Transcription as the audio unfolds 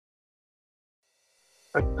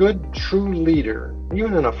A good, true leader,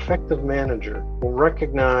 even an effective manager, will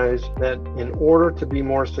recognize that in order to be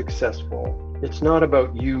more successful, it's not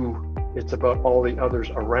about you, it's about all the others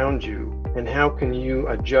around you. And how can you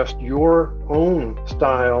adjust your own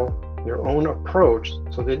style, your own approach,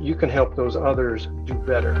 so that you can help those others do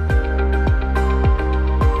better.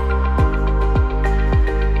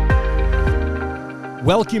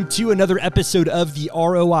 Welcome to another episode of the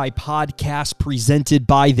ROI Podcast presented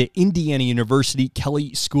by the Indiana University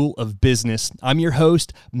Kelley School of Business. I'm your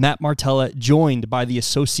host, Matt Martella, joined by the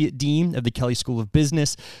Associate Dean of the Kelley School of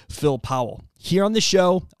Business, Phil Powell. Here on the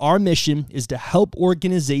show, our mission is to help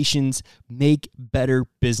organizations make better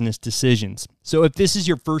business decisions. So if this is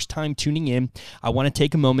your first time tuning in, I want to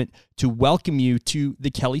take a moment to welcome you to the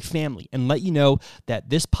Kelley family and let you know that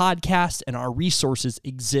this podcast and our resources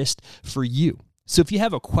exist for you. So if you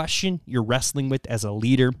have a question you're wrestling with as a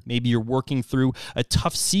leader, maybe you're working through a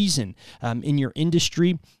tough season in your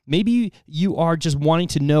industry, maybe you are just wanting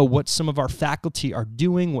to know what some of our faculty are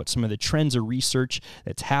doing, what some of the trends or research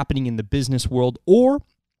that's happening in the business world, or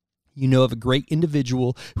you know of a great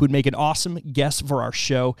individual who would make an awesome guest for our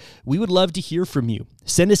show, we would love to hear from you.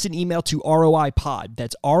 Send us an email to ROIPod.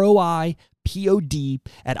 That's ROIPOD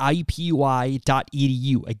at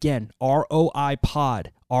iupui.edu. Again, ROIPod,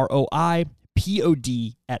 ROIPOD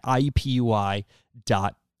at iupui.edu.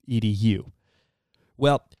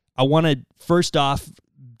 Well, I want to first off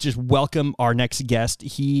just welcome our next guest.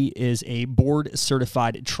 He is a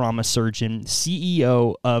board-certified trauma surgeon,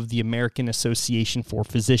 CEO of the American Association for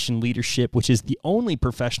Physician Leadership, which is the only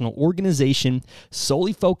professional organization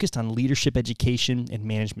solely focused on leadership education and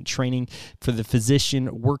management training for the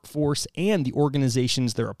physician workforce and the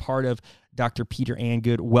organizations they're a part of. Dr. Peter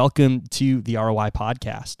Angood, welcome to the ROI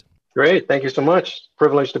Podcast. Great. Thank you so much.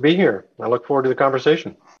 Privileged to be here. I look forward to the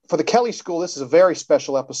conversation. For the Kelley School, this is a very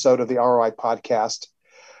special episode of the ROI Podcast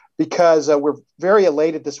because we're very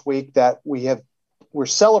elated this week that we're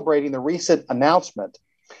celebrating the recent announcement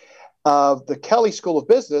of the Kelley School of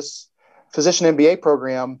Business Physician MBA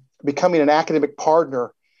program becoming an academic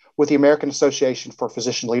partner with the American Association for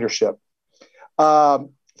Physician Leadership. For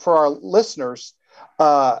our listeners,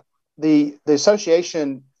 the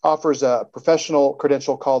association offers a professional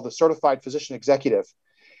credential called the Certified Physician Executive,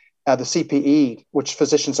 the CPE, which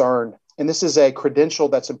physicians earn. And this is a credential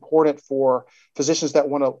that's important for physicians that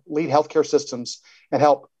want to lead healthcare systems and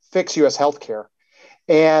help fix U.S. healthcare.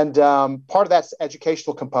 And part of that's the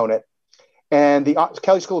educational component. And the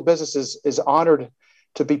Kelley School of Business is honored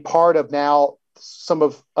to be part of now some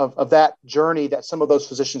of that journey that some of those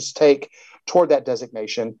physicians take toward that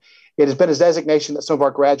designation. It has been a designation that some of our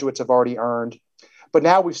graduates have already earned. But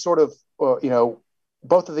now we've sort of,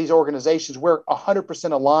 both of these organizations, we're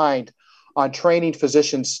 100% aligned on training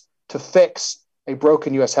physicians to fix a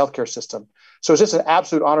broken U.S. healthcare system. So it's just an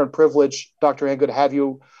absolute honor and privilege, Dr. Angood, to have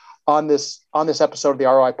you on this episode of the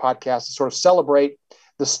ROI Podcast to sort of celebrate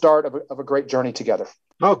the start of a great journey together.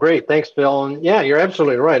 Oh, great. Thanks, Phil. And yeah, you're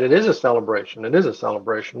absolutely right. It is a celebration. It is a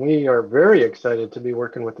celebration. We are very excited to be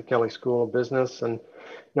working with the Kelley School of Business. And,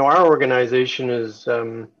 our organization is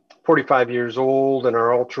 45 years old, and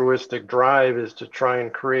our altruistic drive is to try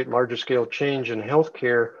and create larger scale change in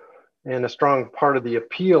healthcare. And a strong part of the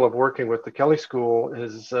appeal of working with the Kelley School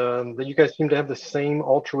is that you guys seem to have the same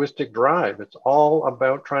altruistic drive. It's all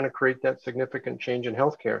about trying to create that significant change in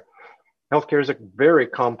healthcare. Healthcare is a very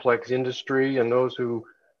complex industry, and those who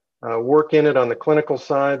work in it on the clinical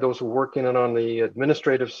side, those who work in it on the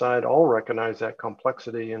administrative side, all recognize that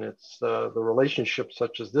complexity. And it's the relationship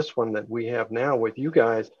such as this one that we have now with you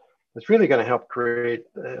guys. It's really going to help create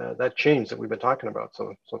that change that we've been talking about.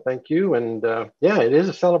 So thank you. And it is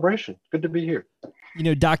a celebration. Good to be here.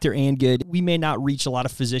 Dr. Angood, we may not reach a lot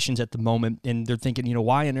of physicians at the moment, and they're thinking,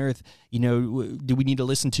 why on earth, do we need to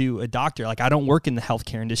listen to a doctor? Like, I don't work in the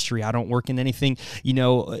healthcare industry. I don't work in anything,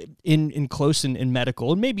 in close in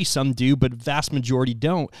medical, and maybe some do, but vast majority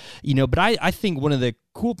don't, but I think one of the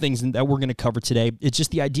cool things that we're going to cover today is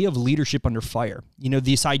just the idea of leadership under fire.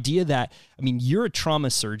 This idea that, you're a trauma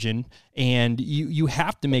surgeon and you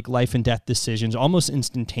have to make life and death decisions almost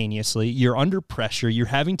instantaneously. You're under pressure. You're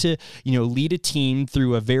having to, lead a team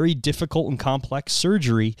through a very difficult and complex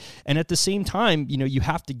surgery. And at the same time, you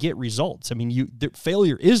have to get results.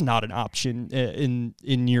 Failure is not an option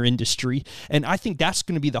in your industry. And I think that's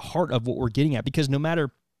going to be the heart of what we're getting at, because no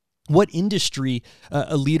matter what industry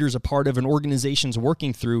a leader's a part of, an organization's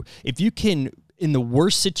working through, if you can in the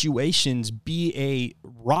worst situations, be a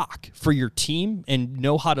rock for your team and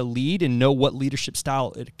know how to lead and know what leadership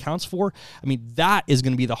style it accounts for. I mean, that is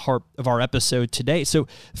going to be the heart of our episode today. So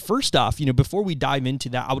first off, before we dive into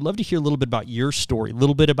that, I would love to hear a little bit about your story, a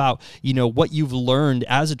little bit about, what you've learned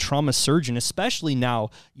as a trauma surgeon, especially now,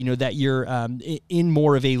 that you're in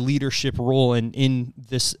more of a leadership role and in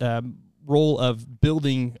this role of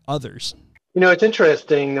building others. It's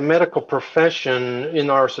interesting. The medical profession in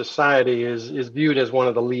our society is viewed as one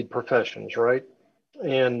of the lead professions, right?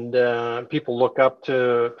 And people look up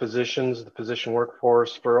to physicians, the physician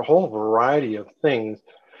workforce, for a whole variety of things.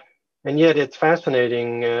 And yet it's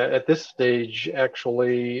fascinating at this stage,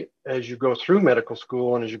 actually, as you go through medical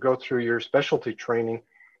school and as you go through your specialty training,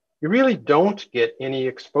 you really don't get any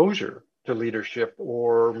exposure to leadership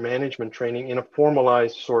or management training in a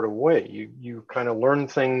formalized sort of way. You kind of learn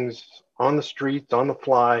things on the streets, on the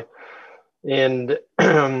fly. And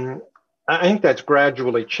I think that's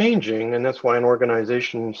gradually changing. And that's why an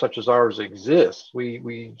organization such as ours exists.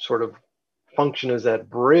 We sort of function as that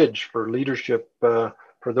bridge for leadership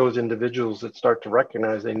for those individuals that start to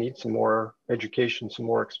recognize they need some more education, some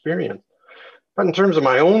more experience. But in terms of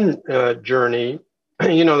my own journey,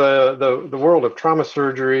 the world of trauma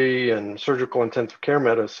surgery and surgical intensive care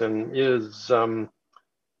medicine is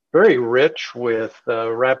very rich with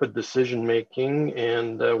rapid decision making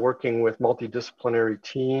and working with multidisciplinary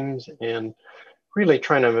teams and really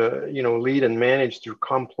trying to lead and manage through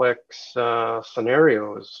complex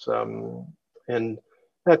scenarios. And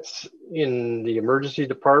that's in the emergency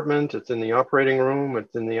department, it's in the operating room,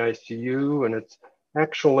 it's in the ICU, and it's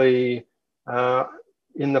actually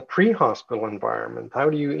in the pre-hospital environment. How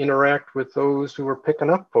do you interact with those who are picking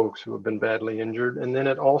up folks who have been badly injured? And then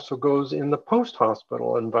it also goes in the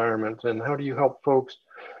post-hospital environment. And how do you help folks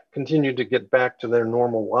continue to get back to their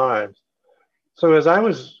normal lives? So as I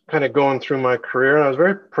was kind of going through my career, I was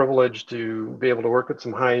very privileged to be able to work at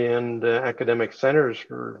some high-end academic centers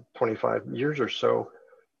for 25 years or so.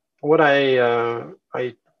 What I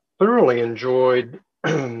thoroughly enjoyed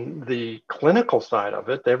the clinical side of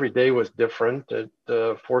it. Every day was different. It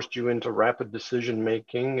forced you into rapid decision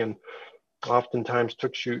making, and oftentimes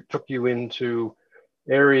took you into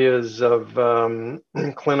areas of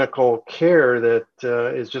clinical care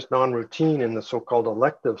that is just non-routine in the so-called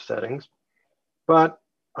elective settings. But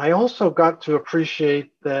I also got to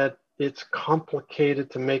appreciate that it's complicated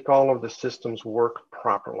to make all of the systems work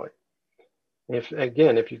properly. If you're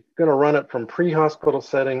going to run it from pre-hospital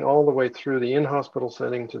setting all the way through the in-hospital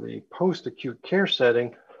setting to the post-acute care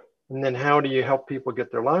setting, and then how do you help people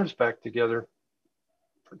get their lives back together?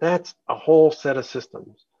 That's a whole set of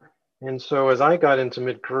systems. And so as I got into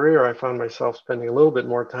mid-career, I found myself spending a little bit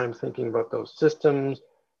more time thinking about those systems.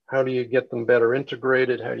 How do you get them better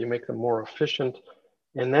integrated? How do you make them more efficient?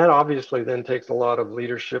 And that obviously then takes a lot of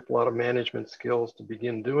leadership, a lot of management skills to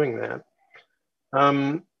begin doing that.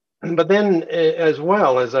 But then as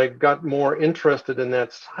well, as I got more interested in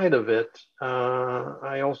that side of it,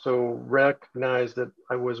 I also recognized that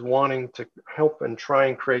I was wanting to help and try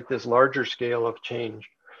and create this larger scale of change.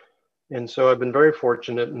 And so I've been very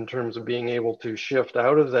fortunate in terms of being able to shift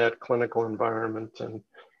out of that clinical environment. And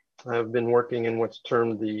I've been working in what's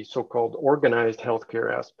termed the so-called organized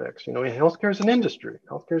healthcare aspects. Healthcare is an industry.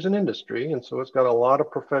 Healthcare is an industry. And so it's got a lot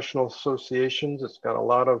of professional associations. It's got a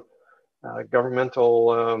lot of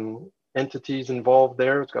governmental entities involved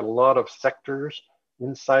there. It's got a lot of sectors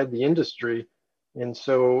inside the industry. And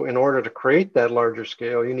so in order to create that larger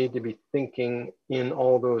scale, you need to be thinking in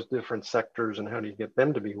all those different sectors and how do you get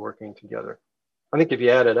them to be working together. I think if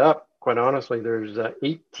you add it up, quite honestly, there's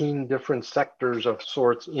 18 different sectors of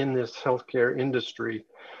sorts in this healthcare industry.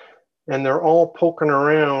 And they're all poking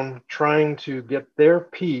around trying to get their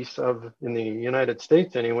piece of, in the United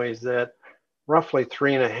States anyways, that roughly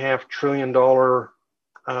 $3.5 trillion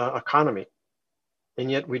economy.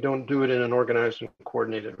 And yet we don't do it in an organized and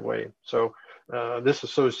coordinated way. So this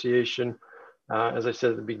association, as I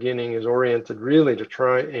said at the beginning, is oriented really to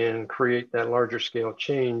try and create that larger scale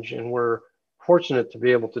change. And we're fortunate to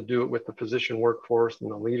be able to do it with the physician workforce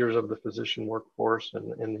and the leaders of the physician workforce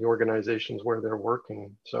and the organizations where they're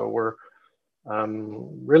working. So we're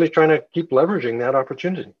really trying to keep leveraging that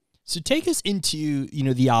opportunity. So take us into,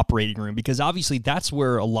 the operating room, because obviously that's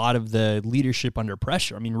where a lot of the leadership under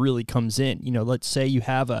pressure, really comes in. Let's say you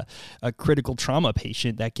have a critical trauma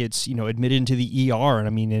patient that gets, admitted into the ER,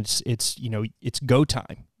 and it's go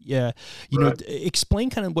time. Yeah. Explain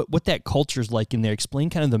kind of what that culture is like in there. Explain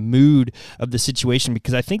kind of the mood of the situation,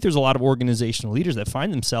 because I think there's a lot of organizational leaders that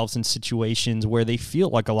find themselves in situations where they feel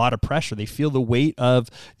like a lot of pressure. They feel the weight of,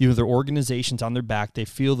 their organizations on their back. They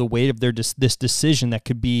feel the weight of this decision that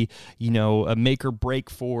could be, a make or break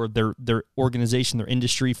for their organization, their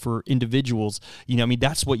industry, for individuals.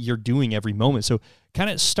 That's what you're doing every moment. So kind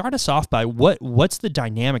of start us off by what's the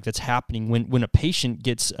dynamic that's happening when a patient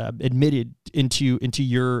gets admitted into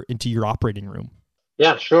your operating room.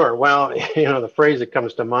 Yeah, sure. Well, the phrase that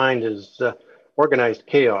comes to mind is organized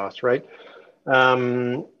chaos, right?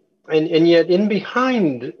 And yet in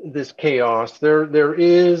behind this chaos, there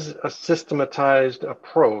is a systematized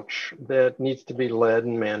approach that needs to be led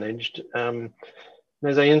and managed.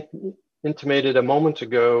 As I intimated a moment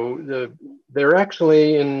ago, they're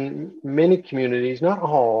actually in many communities, not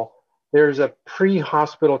all, there's a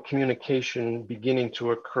pre-hospital communication beginning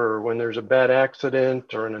to occur when there's a bad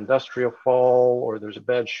accident or an industrial fall or there's a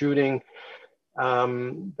bad shooting.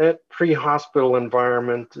 That pre-hospital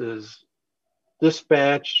environment is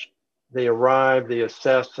dispatched, they arrive, they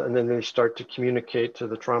assess, and then they start to communicate to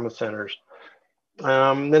the trauma centers.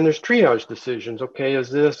 Then there's triage decisions. Okay, is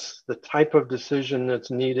this the type of decision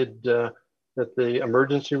that's needed that the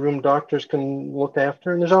emergency room doctors can look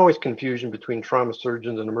after? And there's always confusion between trauma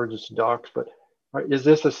surgeons and emergency docs, but is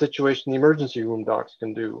this a situation the emergency room docs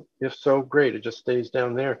can do? If so, great, it just stays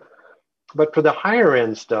down there. But for the higher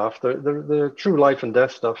end stuff, the true life and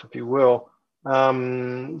death stuff, if you will,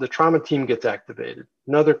 the trauma team gets activated,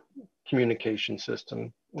 another communication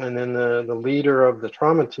system. And then the leader of the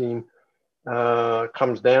trauma team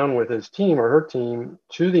comes down with his team or her team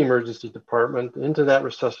to the emergency department into that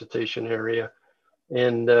resuscitation area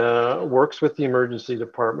and works with the emergency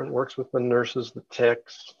department, works with the nurses, the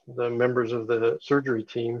techs, the members of the surgery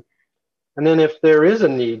team. And then if there is a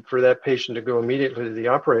need for that patient to go immediately to the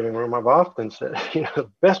operating room, I've often said, the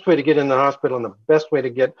best way to get in the hospital and the best way to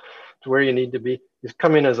get to where you need to be is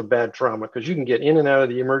come in as a bad trauma, because you can get in and out of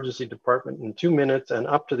the emergency department in 2 minutes and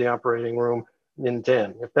up to the operating room in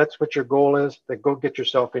 10. If that's what your goal is, then go get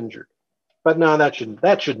yourself injured. But no, that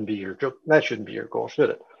shouldn't be your goal, should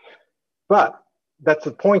it? But that's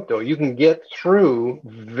the point, though. You can get through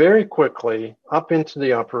very quickly up into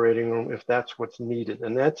the operating room if that's what's needed.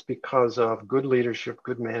 And that's because of good leadership,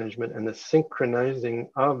 good management, and the synchronizing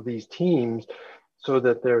of these teams so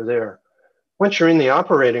that they're there. Once you're in the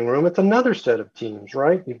operating room, it's another set of teams,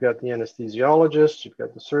 right? You've got the anesthesiologists, you've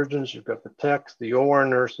got the surgeons, you've got the techs, the OR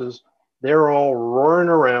nurses. They're all roaring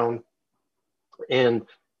around, and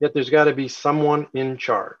yet there's got to be someone in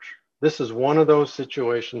charge. This is one of those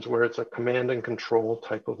situations where it's a command and control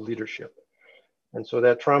type of leadership. And so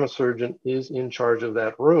that trauma surgeon is in charge of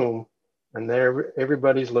that room, and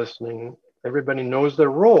everybody's listening, everybody knows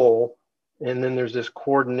their role, and then there's this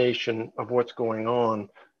coordination of what's going on.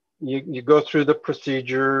 You go through the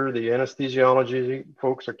procedure, the anesthesiology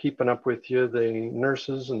folks are keeping up with you, the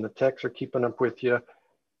nurses and the techs are keeping up with you.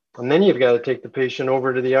 And then you've got to take the patient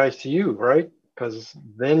over to the ICU, right? Because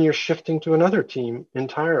then you're shifting to another team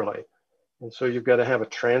entirely. And so you've got to have a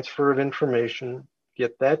transfer of information,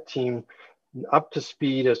 get that team up to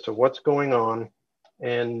speed as to what's going on.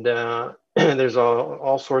 And there's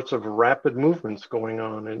all sorts of rapid movements going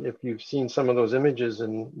on. And if you've seen some of those images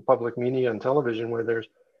in public media and television where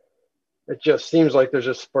it just seems like there's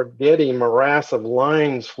a spaghetti morass of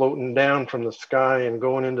lines floating down from the sky and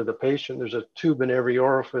going into the patient. There's a tube in every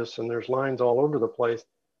orifice and there's lines all over the place.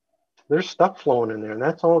 There's stuff flowing in there, and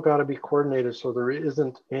that's all got to be coordinated so there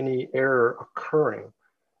isn't any error occurring.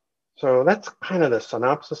 So that's kind of the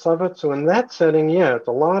synopsis of it. So in that setting, yeah, it's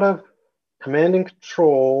a lot of command and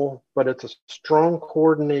control, but it's a strong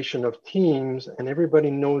coordination of teams, and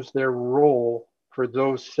everybody knows their role for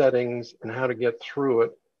those settings and how to get through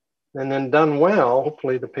it. And then done well,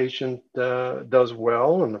 hopefully the patient does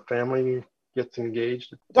well and the family gets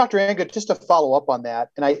engaged. Dr. Anga, just to follow up on that,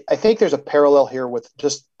 and I think there's a parallel here with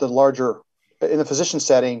just the larger, in the physician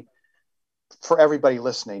setting, for everybody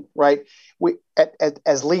listening, right? We,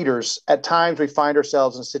 as leaders, at times we find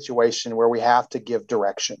ourselves in a situation where we have to give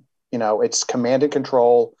direction. It's command and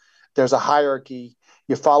control. There's a hierarchy.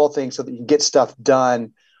 You follow things so that you can get stuff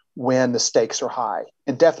done when the stakes are high.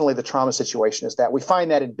 And definitely the trauma situation is that. We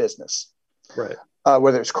find that in business. Right.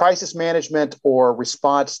 Whether it's crisis management or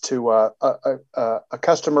response to a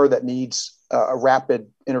customer that needs a rapid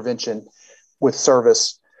intervention with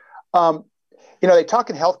service. They talk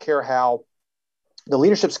in healthcare how the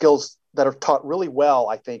leadership skills that are taught really well,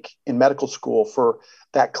 I think, in medical school for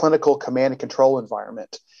that clinical command and control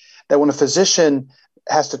environment, that when a physician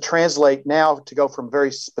has to translate now to go from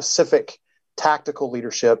very specific tactical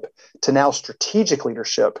leadership to now strategic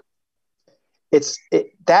leadership. Taking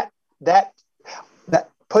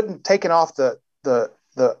off the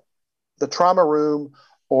trauma room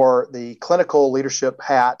or the clinical leadership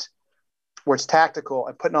hat where it's tactical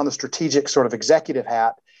and putting on the strategic sort of executive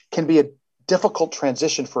hat can be a difficult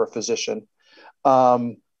transition for a physician.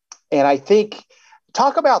 And I think,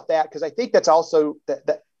 talk about that, because I think that's also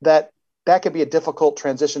that could be a difficult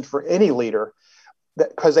transition for any leader,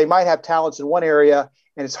 because they might have talents in one area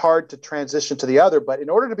and it's hard to transition to the other. But in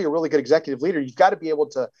order to be a really good executive leader, you've got to be able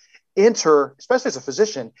to enter, especially as a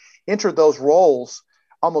physician, enter those roles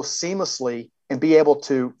almost seamlessly and be able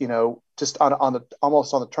to, just on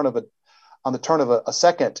the turn of a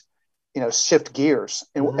second, shift gears.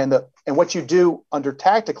 And what you do under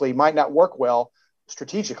tactically might not work well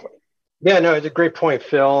strategically. Yeah, no, it's a great point,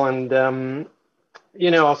 Phil. And,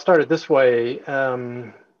 I'll start it this way.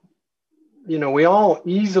 We all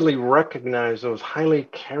easily recognize those highly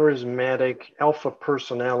charismatic alpha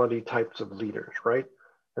personality types of leaders, right?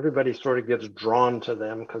 Everybody sort of gets drawn to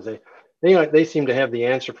them because they seem to have the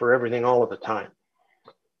answer for everything all of the time.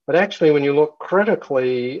 But actually, when you look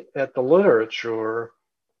critically at the literature,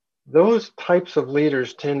 those types of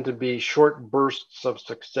leaders tend to be short bursts of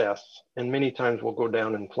success, and many times will go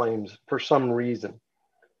down in flames for some reason.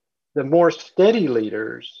 The more steady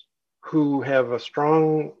leaders who have a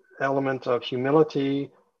strong element of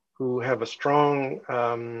humility, who have a strong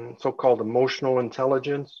so-called emotional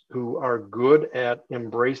intelligence, who are good at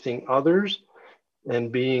embracing others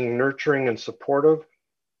and being nurturing and supportive,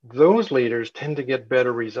 those leaders tend to get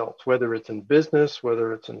better results, whether it's in business,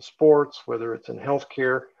 whether it's in sports, whether it's in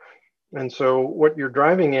healthcare. And so what you're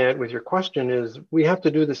driving at with your question is we have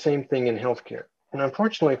to do the same thing in healthcare. And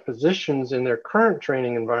unfortunately, physicians in their current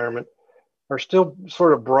training environment are still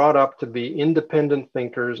sort of brought up to be independent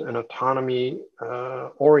thinkers and autonomy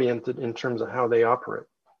oriented in terms of how they operate.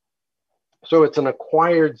 So it's an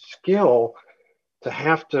acquired skill to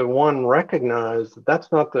have to, one, recognize that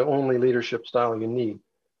that's not the only leadership style you need.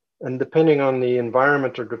 And depending on the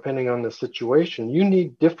environment or depending on the situation, you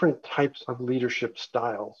need different types of leadership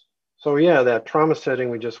styles. So yeah, that trauma setting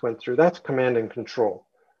we just went through, that's command and control.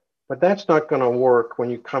 But that's not going to work when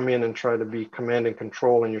you come in and try to be command and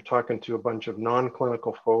control and you're talking to a bunch of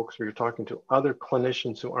non-clinical folks or you're talking to other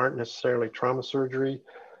clinicians who aren't necessarily trauma surgery.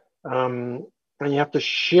 And you have to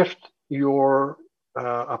shift your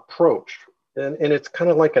approach. And it's kind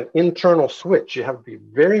of like an internal switch. You have to be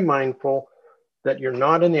very mindful that you're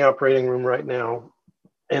not in the operating room right now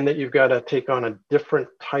and that you've got to take on a different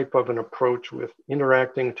type of an approach with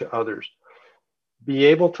interacting to others. Be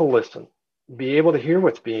able to listen, be able to hear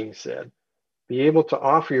what's being said, be able to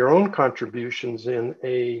offer your own contributions in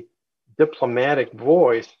a diplomatic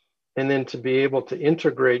voice, and then to be able to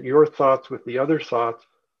integrate your thoughts with the other thoughts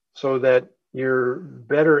so that you're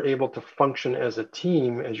better able to function as a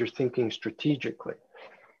team as you're thinking strategically.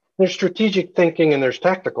 There's strategic thinking and there's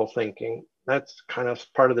tactical thinking. That's kind of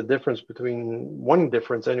part of the difference between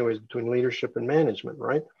leadership and management,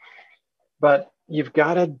 right? But you've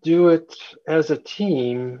got to do it as a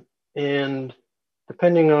team, and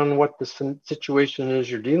depending on what the situation is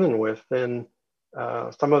you're dealing with, then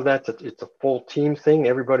some of that's it's a full team thing.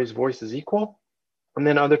 Everybody's voice is equal. And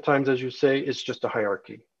then other times, as you say, it's just a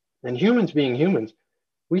hierarchy. And humans being humans,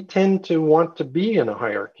 we tend to want to be in a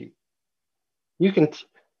hierarchy. You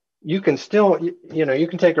can still, you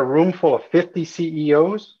can take a room full of 50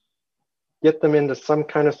 CEOs, get them into some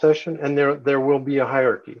kind of session, and there will be a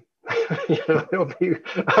hierarchy. There'll be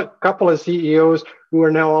a couple of CEOs who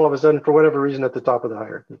are now all of a sudden, for whatever reason, at the top of the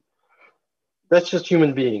hierarchy. That's just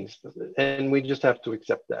human beings, and we just have to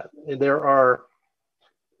accept that. There are,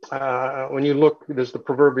 when you look, there's the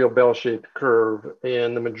proverbial bell-shaped curve,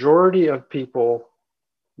 and the majority of people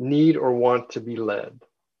need or want to be led.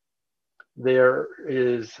 There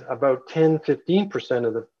is about 10, 15%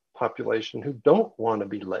 of the population who don't want to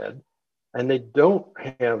be led, and they don't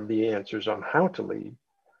have the answers on how to lead.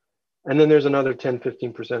 And then there's another 10,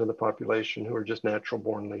 15% of the population who are just natural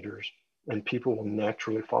born leaders, and people will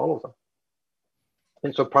naturally follow them.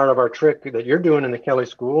 And so part of our trick that you're doing in the Kelly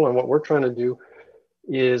School and what we're trying to do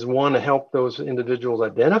is, one, to help those individuals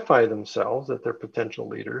identify themselves that they're potential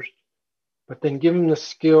leaders, but then give them the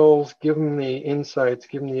skills, give them the insights,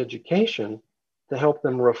 give them the education to help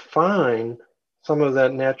them refine some of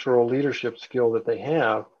that natural leadership skill that they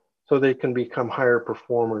have so they can become higher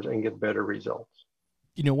performers and get better results.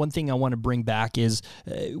 One thing I want to bring back is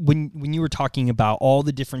when you were talking about all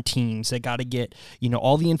the different teams that got to get,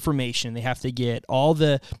 all the information, they have to get all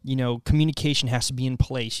the, communication has to be in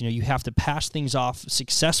place. You have to pass things off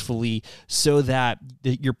successfully so that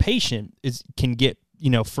your patient can get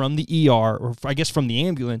from the ER, or I guess from the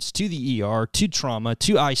ambulance to the ER, to trauma,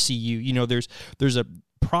 to ICU. There's a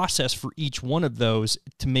process for each one of those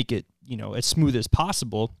to make it, as smooth as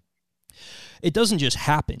possible. It doesn't just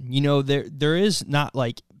happen. There is not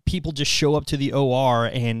like people just show up to the OR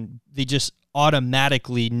and they just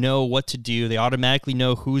automatically know what to do. They automatically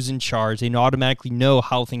know who's in charge. They automatically know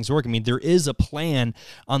how things work. I mean, there is a plan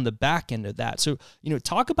on the back end of that. So,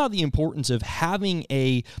 talk about the importance of having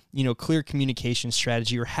a, clear communication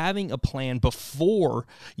strategy, or having a plan before,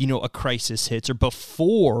 a crisis hits, or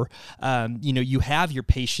before, you have your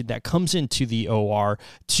patient that comes into the OR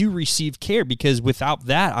to receive care, because without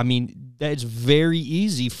that, I mean, that's very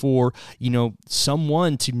easy for,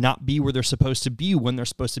 someone to not be where they're supposed to be when they're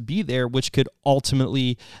supposed to be there, which could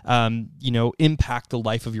ultimately, impact the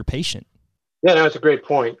life of your patient. Yeah, no, it's a great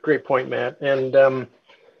point. Great point, Matt. And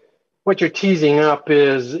what you're teasing up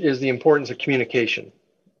is the importance of communication.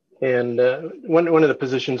 And one of the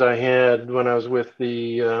positions I had when I was with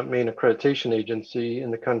the main accreditation agency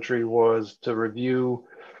in the country was to review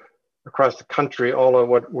across the country all of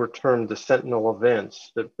what were termed the sentinel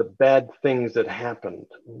events, the bad things that happened.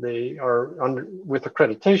 They are with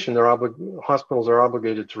accreditation, hospitals are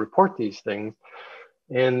obligated to report these things,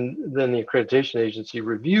 and then the accreditation agency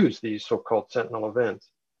reviews these so-called sentinel events.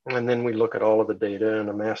 And then we look at all of the data and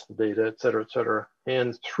amass the data, et cetera, et cetera.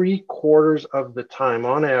 And 3/4 of the time,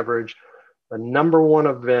 on average, the number one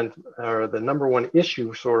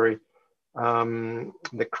issue,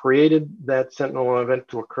 that created that sentinel event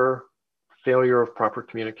to occur: failure of proper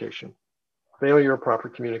communication.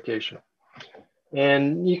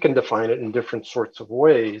 And you can define it in different sorts of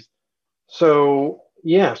ways. So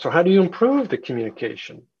how do you improve the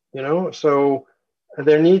communication? So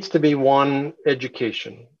there needs to be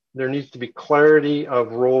education. There needs to be clarity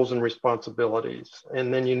of roles and responsibilities.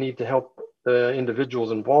 And then you need to help the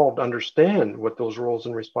individuals involved understand what those roles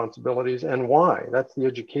and responsibilities and why. That's the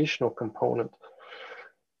educational component.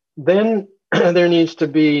 Then there needs to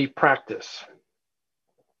be practice.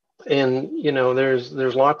 And,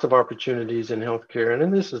 there's lots of opportunities in healthcare,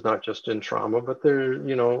 and this is not just in trauma, but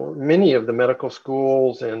many of the medical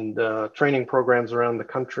schools and training programs around the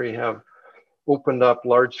country have opened up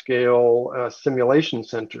large-scale simulation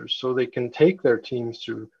centers, so they can take their teams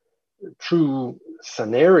through true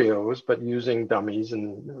scenarios, but using dummies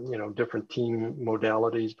and, different team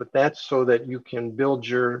modalities. But that's so that you can build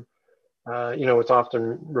your it's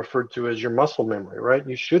often referred to as your muscle memory, right?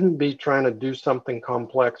 You shouldn't be trying to do something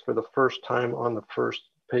complex for the first time on the first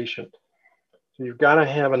patient. So you've got to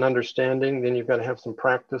have an understanding, then you've got to have some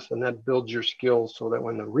practice, and that builds your skills so that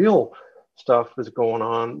when the real stuff is going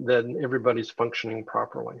on, then everybody's functioning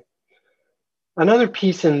properly. Another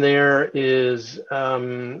piece in there is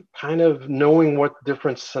kind of knowing what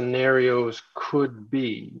different scenarios could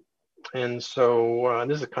be. And so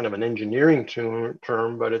this is kind of an engineering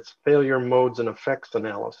term, but it's failure modes and effects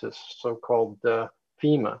analysis, so-called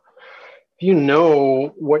FEMA. If you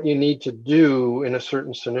know what you need to do in a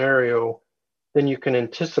certain scenario, then you can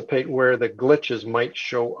anticipate where the glitches might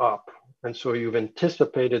show up. And so you've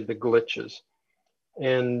anticipated the glitches.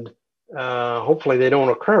 And hopefully they don't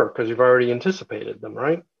occur because you've already anticipated them,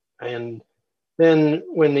 right? And then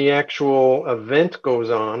when the actual event goes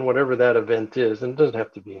on, whatever that event is, and it doesn't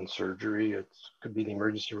have to be in surgery, it could be the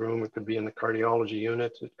emergency room, it could be in the cardiology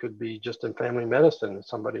unit, it could be just in family medicine if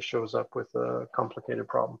somebody shows up with a complicated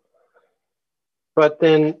problem. But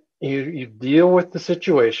then you deal with the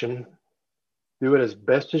situation, do it as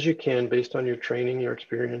best as you can based on your training, your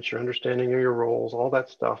experience, your understanding of your roles, all that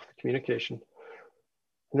stuff, the communication.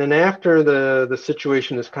 And then after the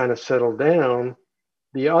situation is kind of settled down,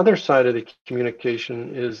 the other side of the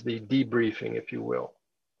communication is the debriefing, if you will.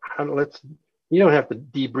 You don't have to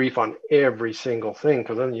debrief on every single thing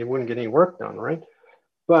because then you wouldn't get any work done, right?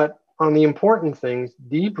 But on the important things,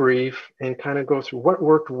 debrief and kind of go through what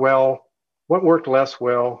worked well, what worked less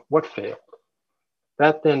well, what failed.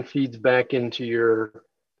 That then feeds back into your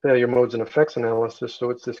failure modes and effects analysis. So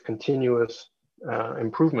it's this continuous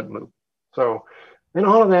improvement loop. So, and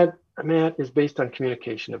all of that, Matt, is based on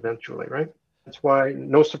communication eventually, right? That's why,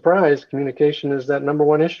 no surprise, communication is that number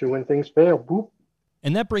one issue when things fail. Boop.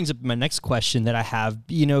 And that brings up my next question that I have,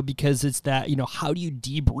 because it's that, how do you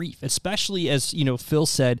debrief? Especially as, Phil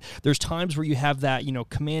said, there's times where you have that,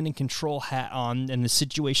 command and control hat on and the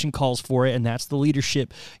situation calls for it. And that's the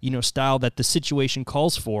leadership, style that the situation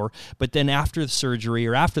calls for. But then after the surgery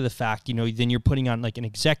or after the fact, then you're putting on like an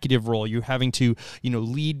executive role. You're having to,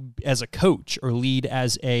 lead as a coach or lead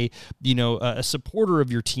as a supporter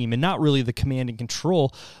of your team and not really the command and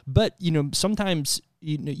control. But, sometimes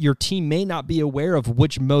your team may not be aware of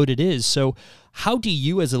which mode it is. So how do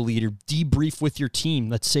you as a leader debrief with your team?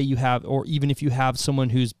 Let's say you have, or even if you have someone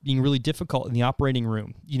who's being really difficult in the operating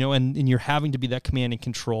room, and you're having to be that command and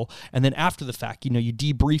control. And then after the fact, you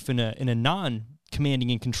debrief in a non-commanding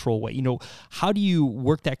and control way. How do you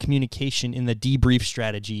work that communication in the debrief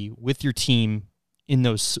strategy with your team in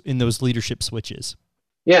those leadership switches?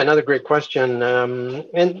 Yeah, another great question.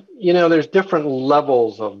 And there's different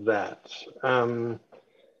levels of that.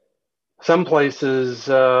 Some places,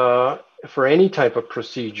 for any type of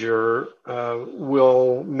procedure,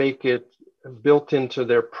 will make it built into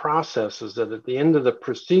their processes that at the end of the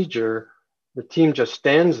procedure, the team just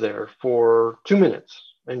stands there for 2 minutes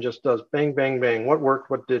and just does bang, bang, bang. What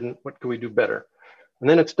worked, what didn't, what can we do better? And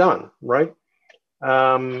then it's done, right?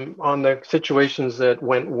 On the situations that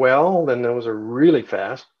went well, then those are really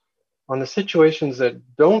fast. On the situations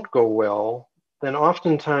that don't go well, then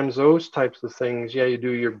oftentimes those types of things, you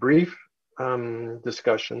do your brief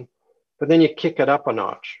discussion, but then you kick it up a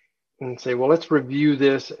notch and say, well, let's review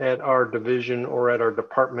this at our division or at our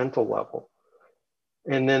departmental level.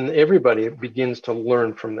 And then everybody begins to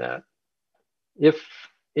learn from that. If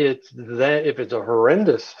it's a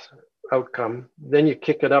horrendous outcome, then you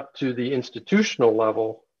kick it up to the institutional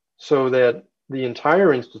level so that the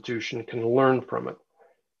entire institution can learn from it.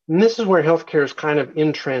 And this is where healthcare is kind of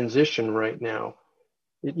in transition right now.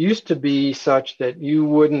 It used to be such that you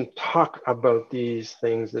wouldn't talk about these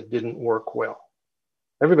things that didn't work well.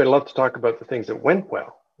 Everybody loved to talk about the things that went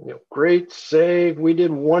well. Great save, we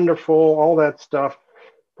did wonderful, all that stuff.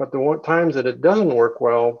 But the times that it doesn't work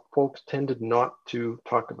well, folks tended not to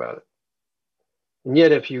talk about it. And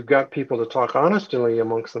yet, if you got people to talk honestly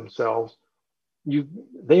amongst themselves,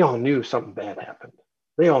 they all knew something bad happened.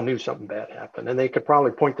 They all knew something bad happened, and they could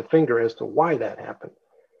probably point the finger as to why that happened.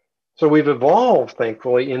 So we've evolved,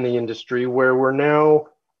 thankfully, in the industry where we're now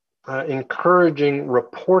encouraging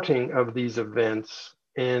reporting of these events,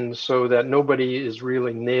 and so that nobody is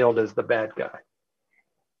really nailed as the bad guy.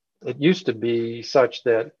 It used to be such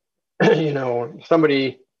that,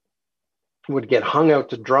 somebody would get hung out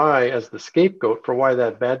to dry as the scapegoat for why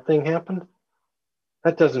that bad thing happened.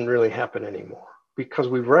 That doesn't really happen anymore because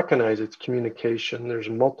we recognize it's communication. There's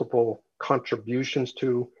multiple contributions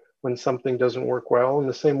to when something doesn't work well. In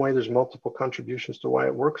the same way, there's multiple contributions to why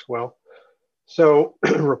it works well. So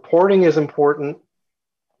reporting is important,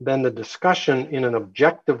 then the discussion in an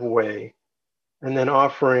objective way, and then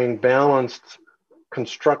offering balanced,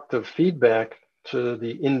 constructive feedback to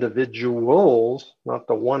the individuals, not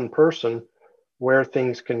the one person, where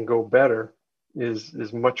things can go better is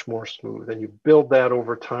much more smooth. And you build that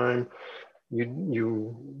over time.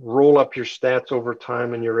 You roll up your stats over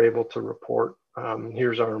time and you're able to report,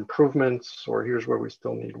 here's our improvements, or here's where we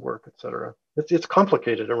still need work, et cetera. It's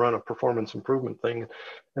complicated to run a performance improvement thing.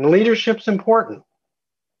 And leadership's important.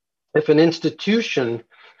 If an institution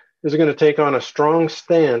is going to take on a strong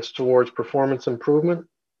stance towards performance improvement,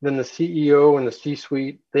 then the CEO and the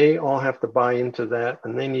C-suite, they all have to buy into that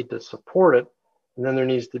and they need to support it. And then there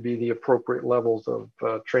needs to be the appropriate levels of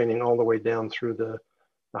training all the way down through the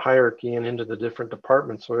hierarchy and into the different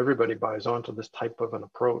departments so everybody buys onto this type of an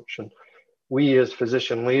approach. And we as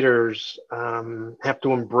physician leaders have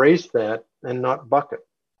to embrace that and not buck it.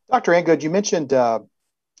 Dr. Angood, you mentioned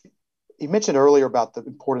earlier about the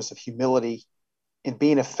importance of humility in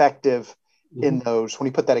being effective in those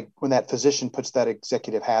when that physician puts that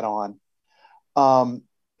executive hat on.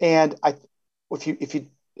 And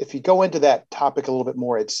if you go into that topic a little bit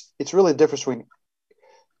more, it's really the difference between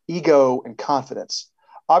ego and confidence.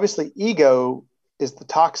 Obviously, ego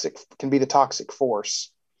can be the toxic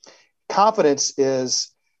force. Confidence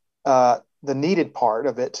is the needed part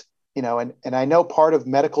of it, and I know part of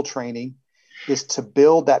medical training is to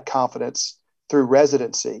build that confidence through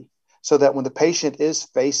residency so that when the patient is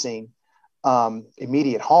facing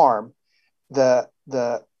immediate harm, the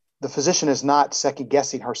physician is not second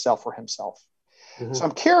guessing herself or himself. Mm-hmm. So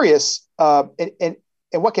I'm curious, and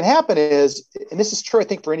what can happen is, and this is true, I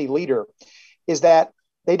think, for any leader, is that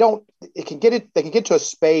they can get to a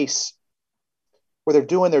space where they're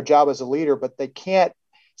doing their job as a leader, but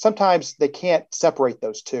sometimes they can't separate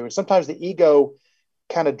those two. And sometimes the ego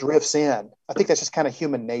kind of drifts in. I think that's just kind of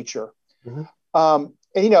human nature. Mm-hmm.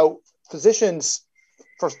 And, physicians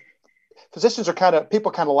are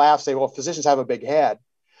people kind of laugh, say, well, physicians have a big head,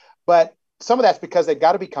 but some of that's because they've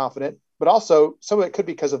got to be confident, but also some of it could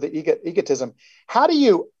be because of the egotism. How do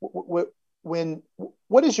you,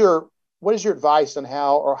 what is your advice on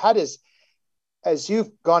as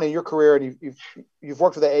you've gone in your career and you've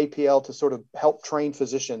worked with the APL to sort of help train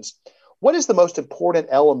physicians, what is the most important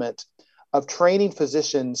element of training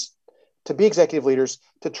physicians to be executive leaders,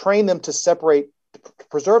 to train them to separate, to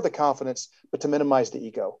preserve the confidence, but to minimize the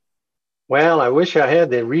ego? Well, I wish I had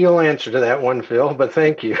the real answer to that one, Phil, but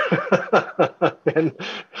thank you. And,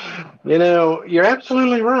 you're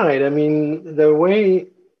absolutely right. I mean,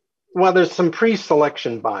 there's some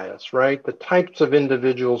pre-selection bias, right? The types of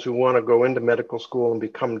individuals who want to go into medical school and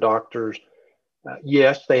become doctors,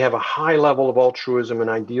 yes, they have a high level of altruism and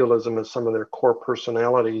idealism as some of their core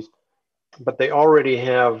personalities, but they already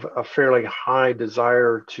have a fairly high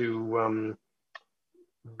desire to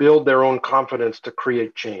build their own confidence to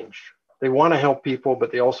create change. They want to help people,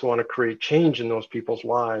 but they also want to create change in those people's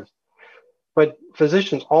lives. But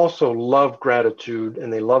physicians also love gratitude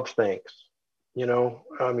and they love thanks.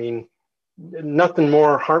 Nothing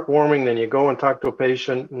more heartwarming than you go and talk to a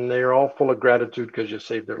patient and they're all full of gratitude because you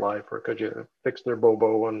saved their life or because you fixed their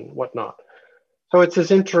bobo and whatnot. So it's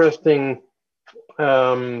this interesting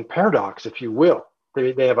paradox, if you will.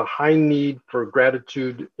 They have a high need for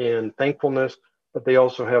gratitude and thankfulness, but they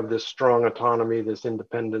also have this strong autonomy, this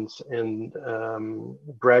independence, and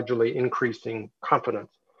gradually increasing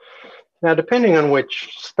confidence. Now, depending on which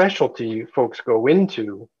specialty folks go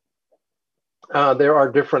into, there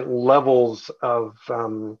are different levels of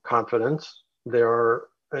confidence. There are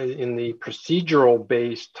in the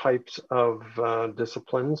procedural-based types of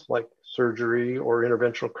disciplines like surgery or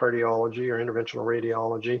interventional cardiology or interventional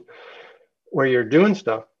radiology, where you're doing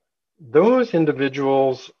stuff. Those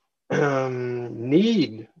individuals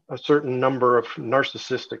need a certain number of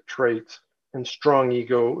narcissistic traits and strong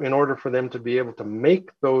ego in order for them to be able to make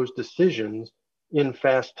those decisions in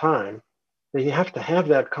fast time. They have to have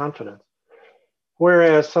that confidence.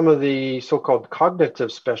 Whereas some of the so-called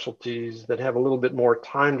cognitive specialties that have a little bit more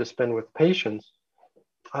time to spend with patients,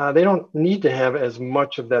 they don't need to have as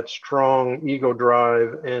much of that strong ego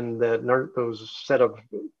drive and those set of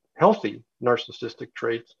healthy narcissistic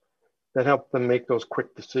traits that help them make those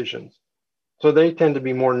quick decisions. So they tend to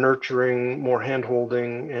be more nurturing, more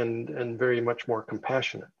hand-holding, and very much more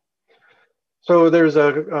compassionate. So there's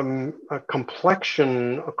a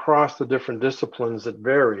complexion across the different disciplines that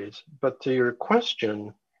varies. But to your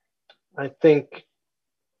question, I think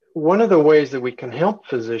one of the ways that we can help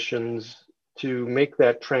physicians to make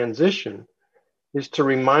that transition is to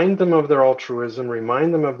remind them of their altruism,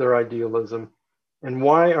 remind them of their idealism, and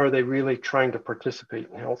why are they really trying to participate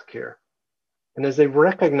in healthcare. And as they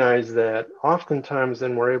recognize that, oftentimes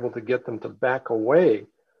then we're able to get them to back away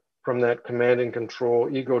from that command and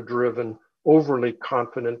control, ego-driven, overly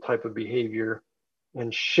confident type of behavior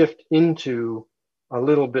and shift into a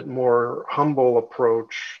little bit more humble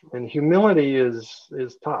approach. And humility is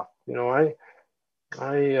tough.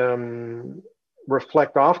 I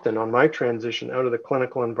reflect often on my transition out of the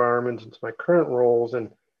clinical environment into my current roles. And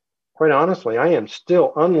quite honestly, I am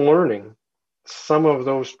still unlearning some of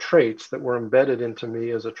those traits that were embedded into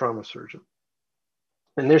me as a trauma surgeon.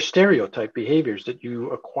 And they're stereotype behaviors that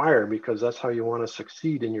you acquire because that's how you want to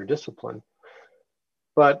succeed in your discipline.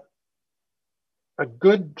 But a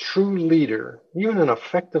good, true leader, even an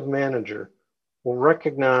effective manager, will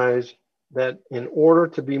recognize that in order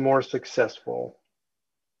to be more successful,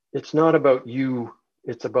 it's not about you,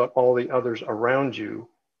 it's about all the others around you.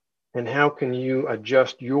 And how can you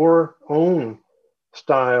adjust your own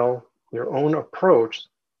style, your own approach,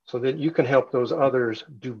 so that you can help those others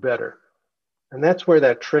do better. And that's where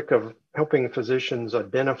that trick of helping physicians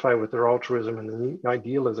identify with their altruism and the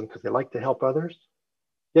idealism, because they like to help others,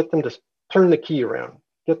 get them to turn the key around,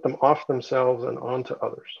 get them off themselves and onto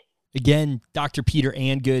others. Again, Dr. Peter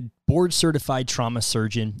Angood, board-certified trauma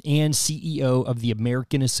surgeon and CEO of the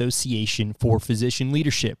American Association for Physician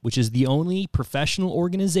Leadership, which is the only professional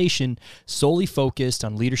organization solely focused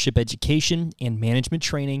on leadership education and management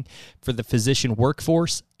training for the physician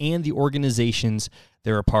workforce and the organizations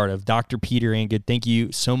they're a part of. Dr. Peter Angood, thank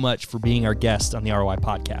you so much for being our guest on the ROI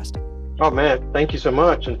podcast. Oh, Matt, thank you so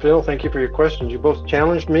much. And Phil, thank you for your questions. You both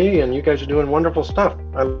challenged me, and you guys are doing wonderful stuff.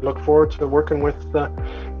 I look forward to working with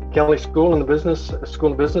Kelley School of Business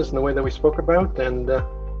in the way that we spoke about. And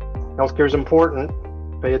healthcare is important.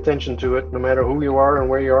 Pay attention to it, no matter who you are and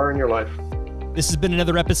where you are in your life. This has been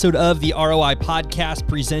another episode of the ROI Podcast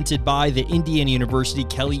presented by the Indiana University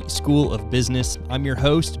Kelley School of Business. I'm your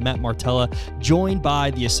host, Matt Martella, joined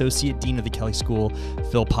by the Associate Dean of the Kelley School,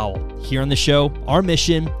 Phil Powell. Here on the show, our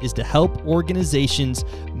mission is to help organizations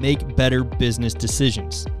make better business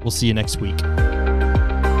decisions. We'll see you next week.